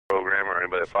program or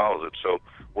anybody that follows it. So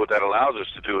what that allows us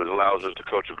to do is allows us to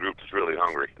coach a group that's really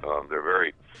hungry. They're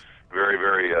very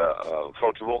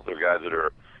coachable. They're guys that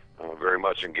are very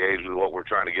much engaged with what we're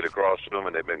trying to get across to them,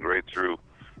 and they've been great through.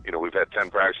 We've had 10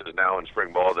 practices now in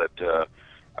spring ball that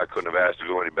I couldn't have asked to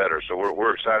go any better. So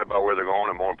we're excited about where they're going,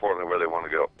 and more importantly, where they want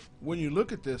to go. When you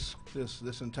look at this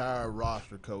entire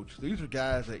roster, Coach, these are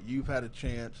guys that you've had a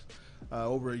chance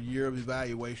over a year of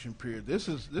evaluation period. This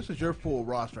is your full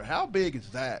roster. How big is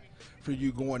that for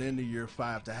you going into year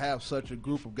 5 to have such a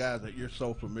group of guys that you're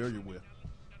so familiar with?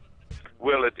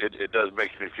 Well, it does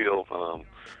make me feel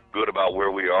good about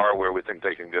where we are, where we think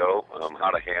they can go, how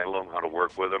to handle them, how to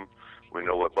work with them. We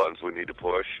know what buttons we need to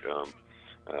push.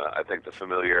 I think the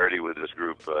familiarity with this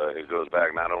group, it goes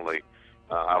back not only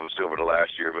obviously over the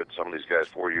last year, but some of these guys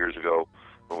 4 years ago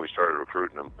when we started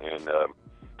recruiting them. And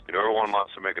everyone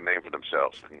wants to make a name for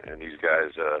themselves, and these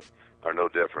guys are no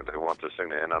different. They want this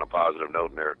thing to end on a positive note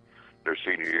in their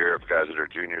senior year. If guys that are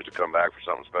juniors to come back for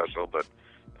something special, but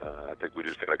I think we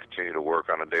just got to continue to work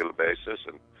on a daily basis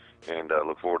and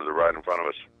look forward to the ride in front of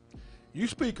us. You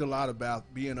speak a lot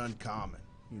about being uncommon.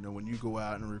 When you go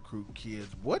out and recruit kids,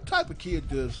 what type of kid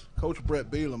does Coach Bret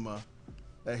Bielema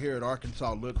here at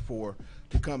Arkansas look for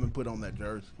to come and put on that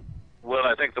jersey? Well,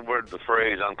 I think the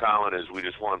phrase uncommon is we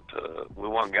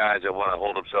want guys that want to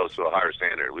hold themselves to a higher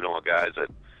standard. We don't want guys that,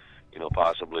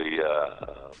 possibly,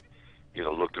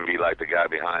 look to be like the guy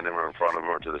behind them or in front of them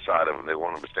or to the side of them. They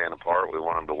want them to stand apart. We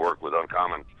want them to work with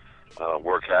uncommon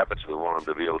work habits. We want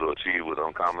them to be able to achieve with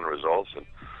uncommon results, and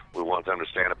we want them to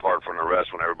stand apart from the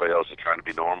rest when everybody else is trying to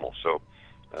be normal. So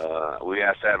we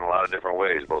ask that in a lot of different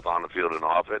ways, both on the field and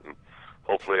off it. And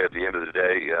hopefully at the end of the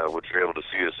day, what you're able to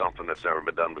see is something that's never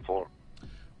been done before.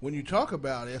 When you talk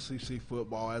about SEC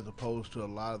football as opposed to a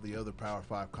lot of the other Power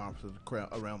 5 conferences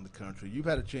around the country, you've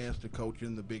had a chance to coach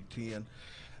in the Big Ten.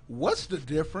 What's the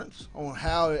difference on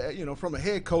how, from a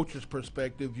head coach's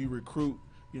perspective, you recruit,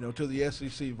 to the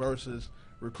SEC versus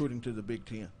recruiting to the Big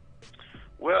Ten?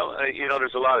 Well,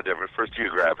 there's a lot of difference. First,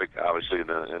 geographic. Obviously, in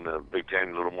the Big Ten,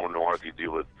 a little more north, you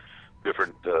deal with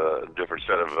different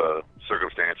set of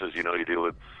circumstances. You deal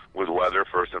with weather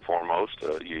first and foremost.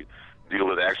 You deal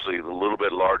with actually a little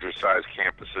bit larger size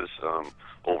campuses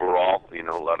overall.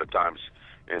 A lot of times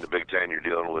in the Big Ten, you're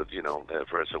dealing with,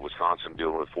 for instance, Wisconsin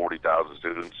dealing with 40,000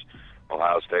 students.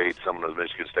 Ohio State, some of the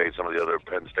Michigan State, some of the other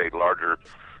Penn State larger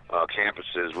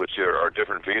campuses, which are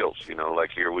different fields.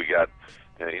 Like here we got,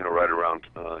 right around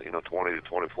 20 to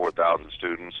 24,000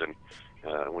 students, and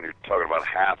when you're talking about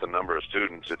half the number of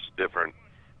students, it's different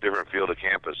field of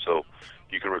campus. So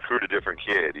you can recruit a different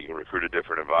kid, you can recruit a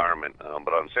different environment,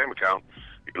 but on the same account,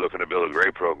 you're looking to build a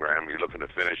great program. You're looking to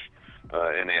finish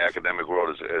in the academic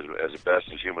world as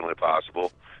best as humanly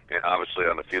possible, and obviously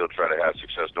on the field try to have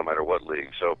success no matter what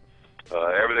league. So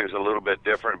everything's a little bit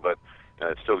different, but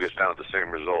it still gets down to the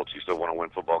same results. You still want to win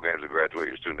football games and graduate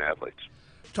your student athletes.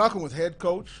 Talking with head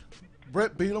coach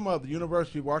Bret Bielema of the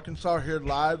University of Arkansas here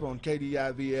live on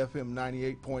KDIV FM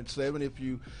 98.7. If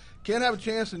you can't have a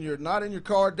chance and you're not in your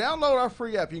car, download our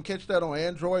free app. You can catch that on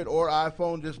Android or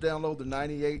iPhone. Just download the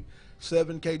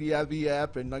 98.7 KDIV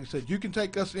app. And like I said, you can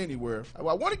take us anywhere. I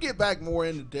want to get back more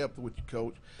into depth with you,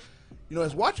 Coach.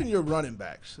 As watching your running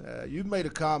backs, you've made a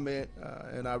comment,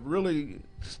 and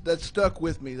that stuck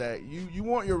with me, that you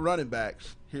want your running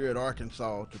backs here at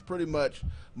Arkansas to pretty much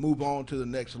move on to the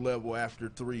next level after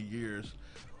 3 years.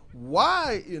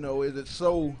 Why, is it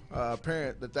so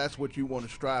apparent that that's what you want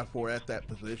to strive for at that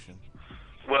position?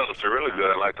 Well, it's really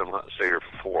good. I'd like to stay here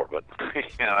for 4, but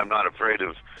I'm not afraid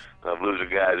of losing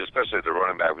guys, especially at the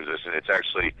running back position. It's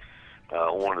actually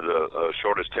one of the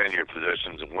shortest tenure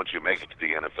positions once you make it to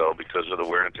the NFL because of the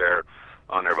wear and tear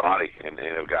on their body. And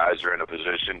if guys are in a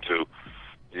position to,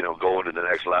 go into the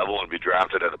next level and be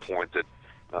drafted at a point that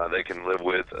they can live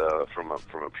with from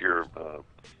a pure,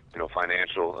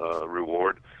 financial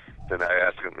reward, then I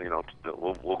ask them,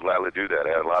 we'll gladly do that. I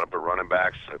had a lot of running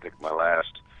backs. I think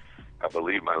I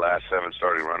believe my last 7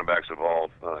 starting running backs have all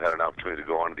had an opportunity to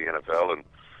go on to the NFL, and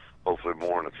hopefully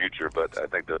more in the future. But I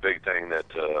think the big thing that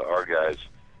our guys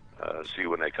see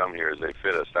when they come here is they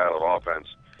fit a style of offense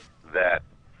that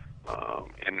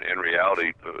in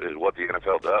reality is what the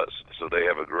NFL does. So they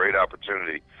have a great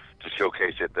opportunity to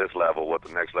showcase at this level what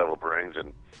the next level brings,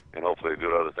 and hopefully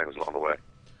do other things along the way.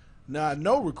 Now, I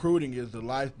know recruiting is the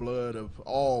lifeblood of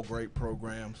all great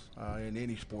programs in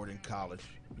any sport in college.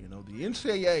 The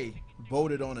NCAA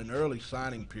voted on an early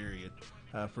signing period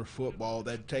for football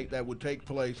that would take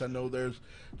place. I know there's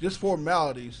just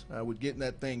formalities with getting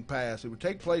that thing passed. It would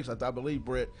take place, I believe,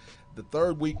 Brett, the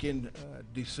third week in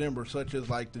December, such as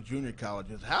like the junior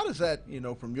colleges. How does that,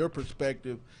 from your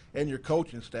perspective and your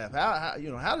coaching staff, how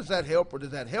does that help, or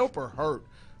does that help or hurt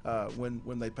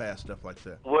when they pass stuff like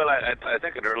that? Well, I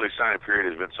think an early signing period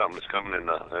has been something that's coming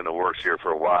in the works here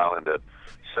for a while, and to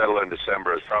settle in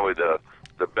December is probably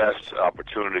the best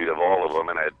opportunity of all of them.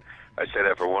 And I say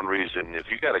that for one reason.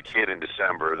 If you got a kid in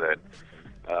December that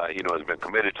has been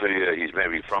committed to you, he's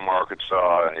maybe from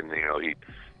Arkansas, and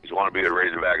he's wanted to be a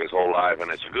Razorback his whole life, and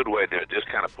it's a good way to just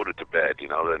kind of put it to bed.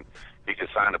 Then he can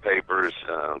sign the papers.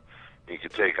 He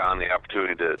could take on the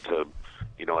opportunity to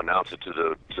announce it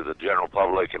to the general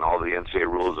public and all the NCAA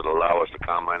rules that allow us to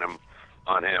comment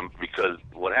on him. Because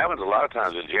what happens a lot of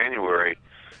times in January,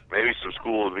 maybe some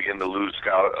schools begin to lose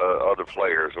scout other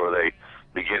players, or they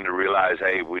begin to realize,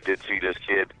 hey, we did see this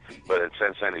kid, but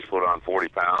since then he's put on 40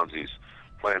 pounds. He's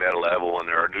playing at a level, and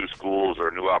there are new schools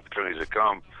or new opportunities that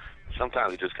come.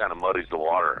 Sometimes it just kind of muddies the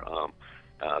water.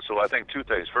 So I think two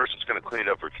things. First, it's going to clean it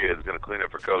up for kids, it's going to clean it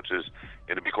up for coaches,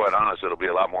 and to be quite honest, it'll be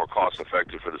a lot more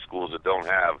cost-effective for the schools that don't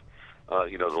have,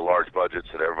 the large budgets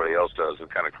that everybody else does, and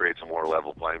kind of creates a more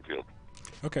level playing field.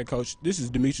 Okay, Coach, this is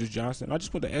Demetrius Johnson. I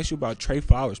just want to ask you about Trey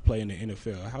Flowers playing in the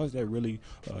NFL. How is that really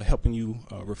helping you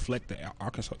reflect the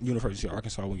University of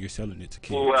Arkansas when you're selling it to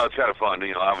kids? Well, it's kind of fun.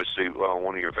 Obviously,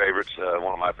 one of your favorites,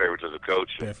 one of my favorites as a coach.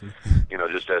 Definitely.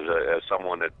 Just as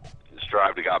someone that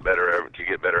strives to get better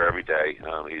every day.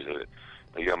 He's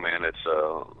a young man that's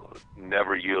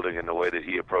never yielding in the way that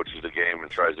he approaches the game and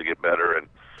tries to get better and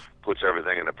puts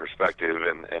everything into perspective.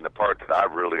 And the part that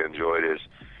I've really enjoyed is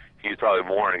he's probably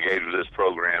more engaged with this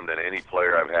program than any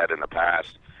player I've had in the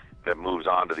past that moves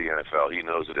on to the NFL. He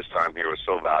knows that his time here was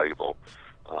so valuable.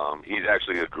 He's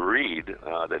actually agreed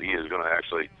that he is going to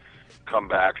actually come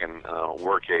back and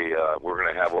work we're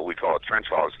going to have what we call a trench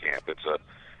hogs camp. It's a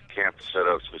camp set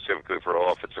up specifically for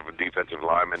offensive and defensive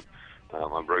linemen.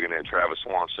 I'm bringing in Travis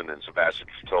Swanson and Sebastian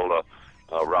Tola,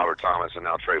 Robert Thomas, and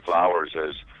now Trey Flowers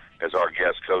as our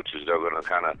guest coaches. They're going to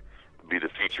kind of be the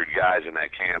featured guys in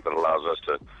that camp. That allows us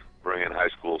to bring in high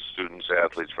school students,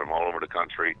 athletes from all over the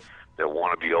country that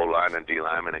want to be O-line and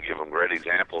D-linemen, and give them great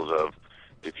examples of,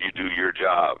 if you do your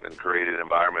job and create an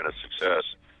environment of success,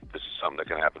 this is something that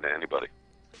can happen to anybody.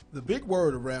 The big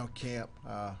word around camp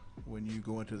when you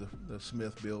go into the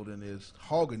Smith building is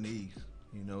Hogganese.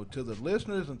 To the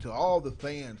listeners and to all the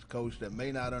fans, Coach, that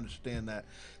may not understand that,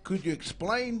 could you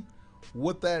explain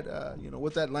what that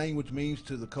what that language means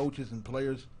to the coaches and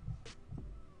players?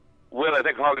 Well, I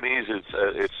think Hogganese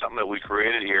it's something that we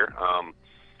created here.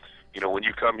 When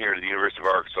you come here to the University of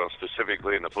Arkansas,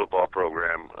 specifically in the football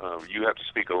program, you have to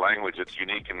speak a language that's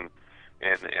unique and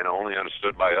only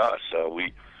understood by us.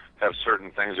 We have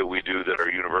certain things that we do that are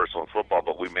universal in football,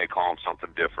 but we may call them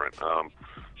something different.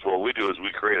 So what we do is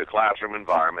we create a classroom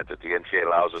environment that the NCAA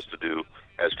allows us to do.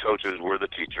 As coaches, we're the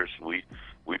teachers. We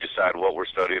decide what we're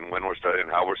studying, when we're studying,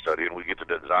 how we're studying. We get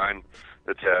to design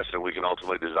the tests, and we can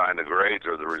ultimately design the grades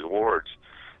or the rewards.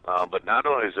 But not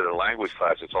only is it a language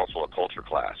class, it's also a culture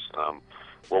class.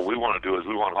 What we want to do is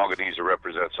we want Hogganese to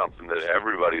represent something that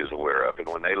everybody is aware of. And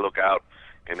when they look out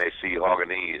and they see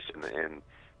Hogganese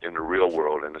in the real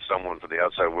world, and if someone from the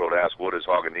outside world asks, what is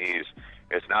Hogganese?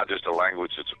 It's not just a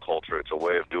language, it's a culture. It's a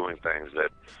way of doing things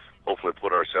that hopefully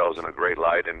put ourselves in a great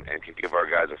light and can give our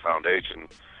guys a foundation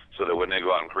so that when they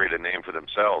go out and create a name for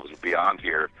themselves beyond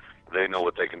here, they know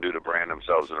what they can do to brand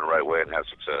themselves in the right way and have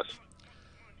success.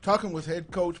 Talking with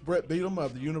head coach Brett Beadham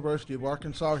of the University of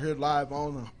Arkansas here live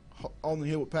on the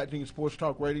Hill with Pat Jenkins Sports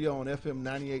Talk Radio on FM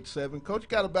 98.7. Coach,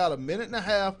 got about a minute and a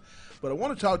half, but I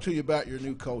want to talk to you about your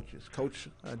new coaches, Coach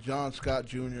John Scott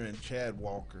Jr. and Chad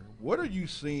Walker. What are you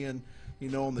seeing,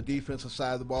 on the defensive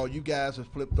side of the ball? You guys have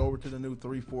flipped over to the new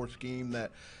 3-4 scheme that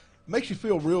makes you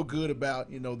feel real good about,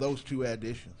 those two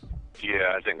additions.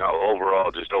 Yeah, I think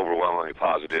overall just overwhelmingly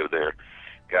positive. They're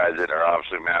guys that are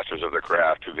obviously masters of their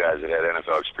craft, two guys that had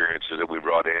NFL experiences that we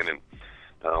brought in, and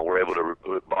we're able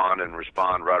to bond and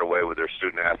respond right away with their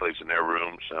student athletes in their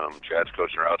rooms. Chad's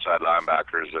coaching our outside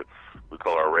linebackers that we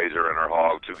call our Razor and our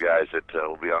Hog, two guys that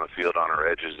will be on the field on our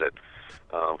edges that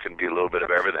can be a little bit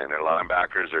of everything. They're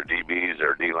linebackers, they're DBs,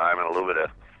 they're D linemen, a little bit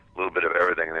of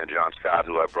everything. And then John Scott,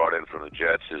 who I brought in from the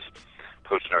Jets, is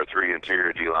coaching our three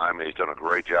interior D linemen. He's done a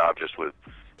great job just with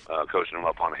coaching them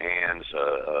up on hands,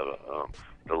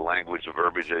 the language, the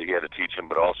verbiage that he had to teach them,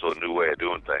 but also a new way of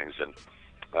doing things. And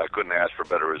I couldn't ask for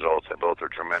better results. They both are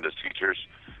tremendous teachers.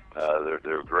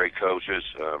 They're great coaches.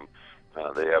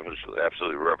 They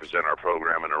absolutely represent our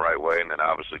program in the right way, and then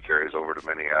obviously carries over to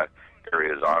many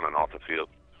areas on and off the field.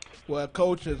 Well,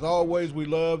 Coach, as always, we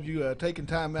love you taking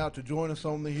time out to join us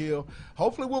on the Hill.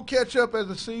 Hopefully we'll catch up as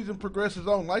the season progresses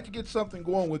on. I'd like to get something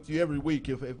going with you every week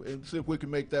and see if we can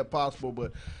make that possible.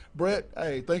 But, Brett,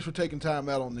 hey, thanks for taking time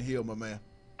out on the Hill, my man.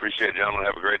 Appreciate it, gentlemen.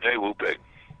 Have a great day. Whoop Pig.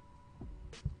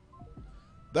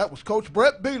 That was Coach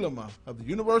Brett Bielema of the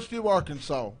University of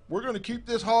Arkansas. We're going to keep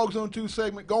this Hogs on 2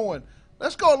 segment going.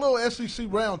 Let's go a little SEC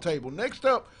roundtable. Next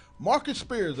up, Marcus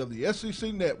Spears of the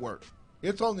SEC Network.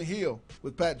 It's on the Hill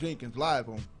with Pat Jenkins live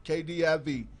on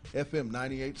KDIV FM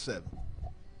 98.7.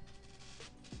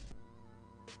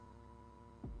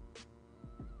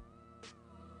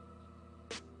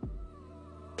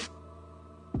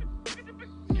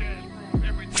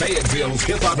 Fayetteville's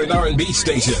hip hop and R&B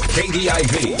station,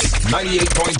 KDIV 98.7.